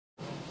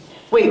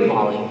Wait,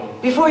 Molly.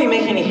 Before you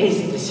make any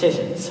hasty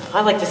decisions,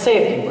 I'd like to say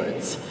a few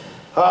words.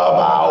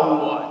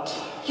 About what?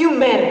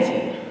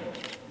 Humanity.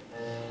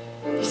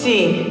 You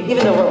see,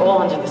 even though we're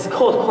all under this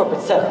cold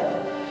corporate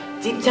setup,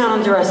 deep down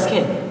under our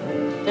skin,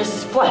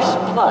 there's flesh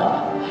and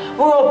blood.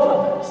 We're all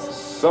brothers.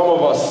 Some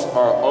of us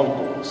are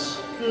uncles.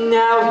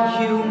 Now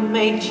you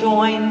may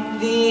join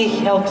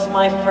the Elks,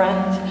 my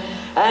friend,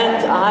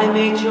 and I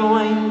may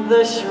join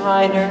the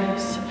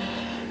Shriners,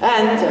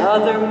 and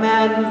other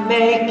men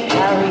may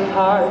carry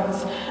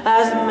cards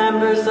as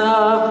members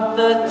of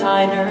the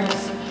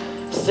Diners.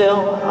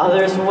 Still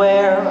others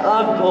wear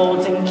a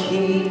golden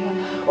key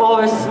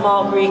or a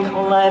small Greek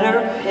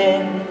letter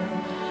pin.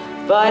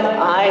 But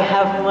I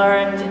have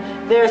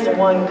learned there's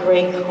one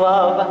great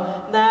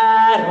club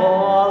that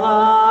all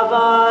of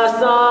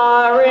us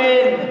are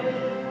in.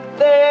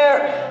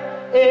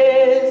 There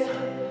is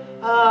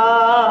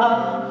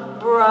a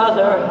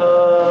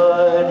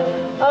brotherhood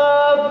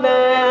of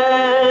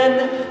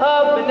men,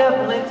 a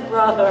benevolent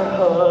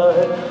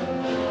brotherhood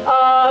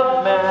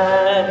of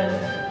men,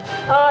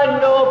 a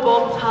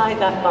noble tie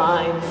that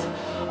binds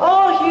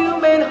all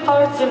human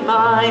hearts and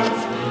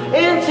minds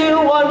into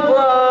one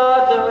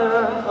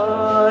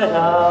brotherhood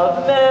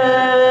of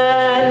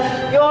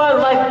men. Your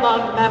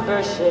lifelong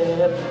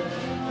membership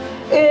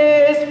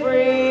is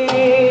free.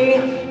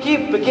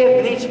 Keep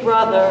giving each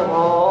brother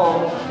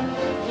all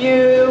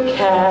you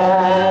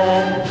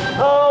can.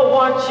 Oh,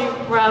 aren't you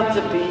proud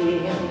to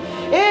be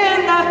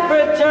in that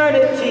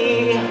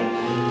fraternity,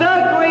 the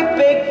great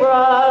big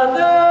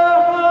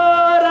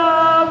brotherhood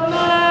of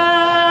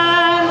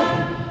men?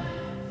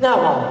 Now,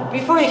 Wally,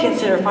 before you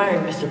consider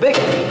firing Mr.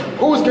 Bigby...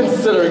 Who's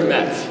considering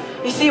that?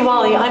 You see,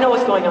 Wally, I know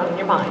what's going on in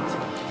your mind.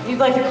 You'd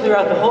like to clear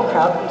out the whole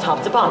crowd from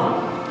top to bottom.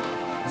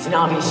 It's an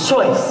obvious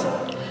choice.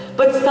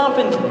 But stop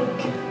and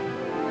think.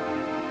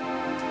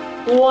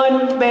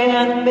 One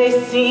man may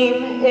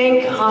seem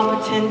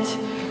incompetent,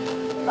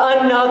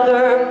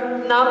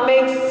 another not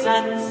make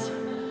sense,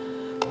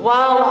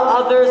 while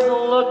others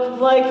look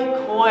like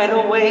quite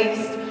a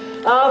waste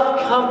of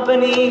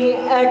company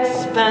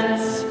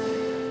expense.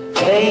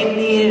 They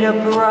needed a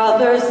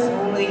brother's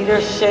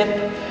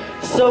leadership,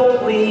 so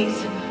please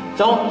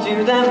don't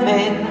do them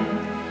in.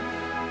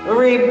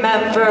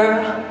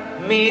 Remember,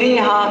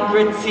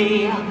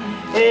 mediocrity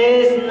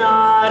is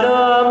not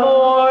a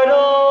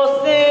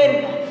mortal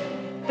sin.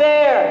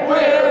 There,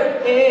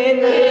 we're in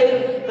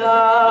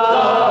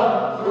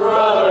the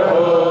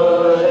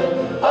brotherhood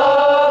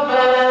of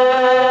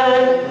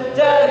man,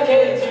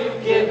 dedicated to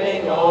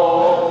giving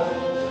all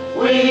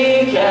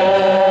we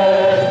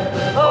can.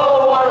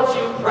 Oh, aren't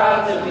you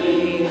proud to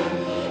be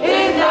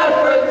in that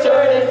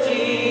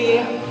fraternity, a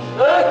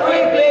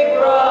great big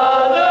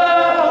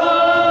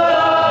brotherhood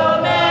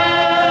of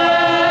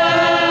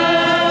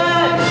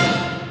man?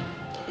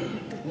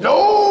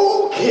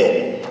 No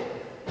kidding.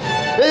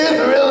 He's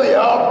really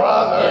our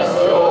brother. Yes,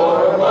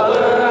 your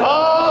brother.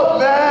 Oh,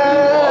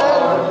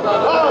 man.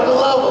 On the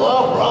level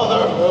of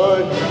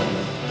brotherhood.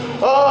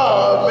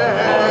 Oh,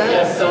 man.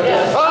 Yes, so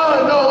yes. A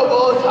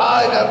noble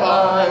tie that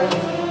binds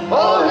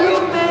all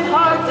Human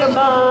heart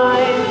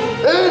divine.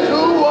 into a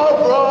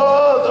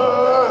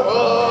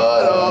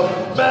brotherhood of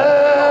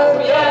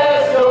men.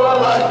 Yes, Your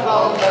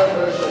lifelong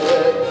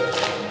membership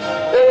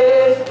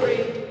is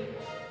free.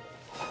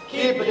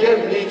 Keep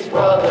giving each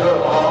brother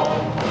all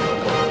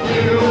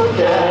you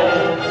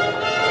can.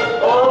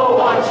 oh,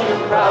 aren't you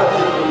proud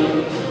to be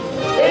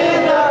in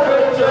that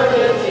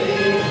fraternity,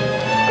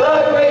 the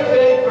great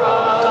big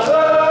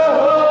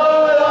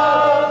brotherhood of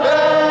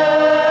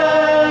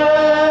men?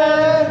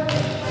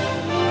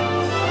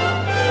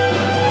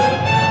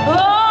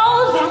 Oh,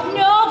 that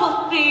noble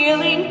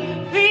feeling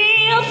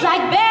feels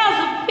like bells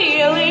are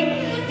pealing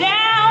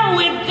down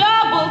with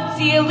double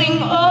dealing.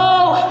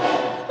 Oh,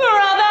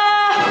 brother,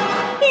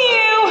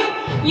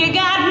 you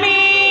got me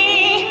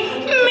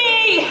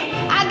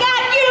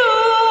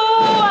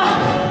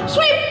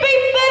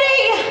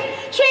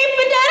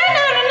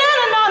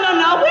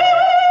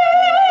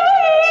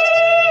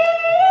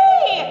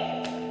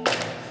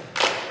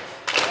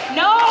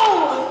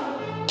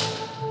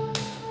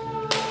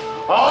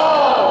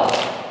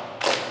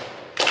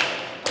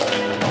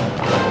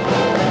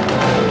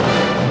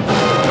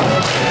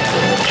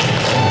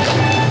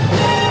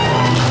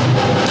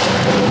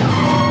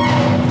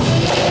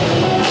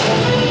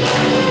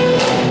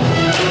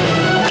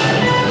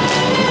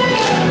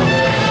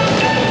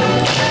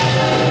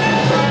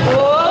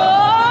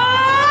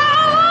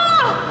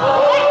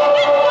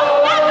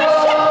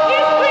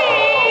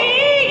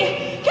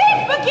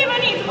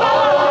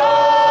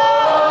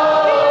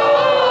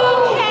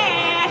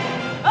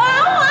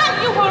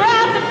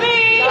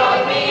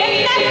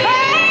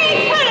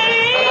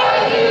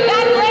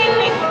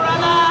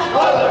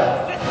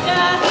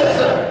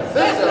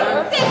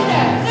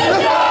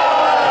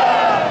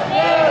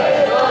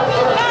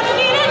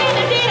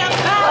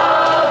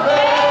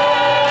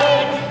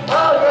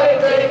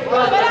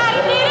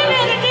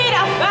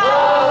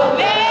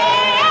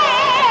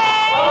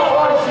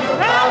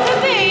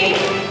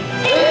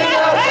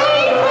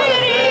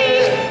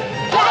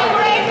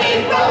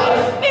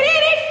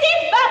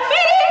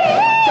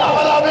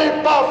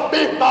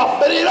off!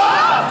 Spit it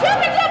off!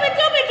 Doobie, doobie,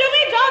 doobie,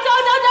 doobie, do, do,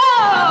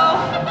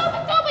 do, do.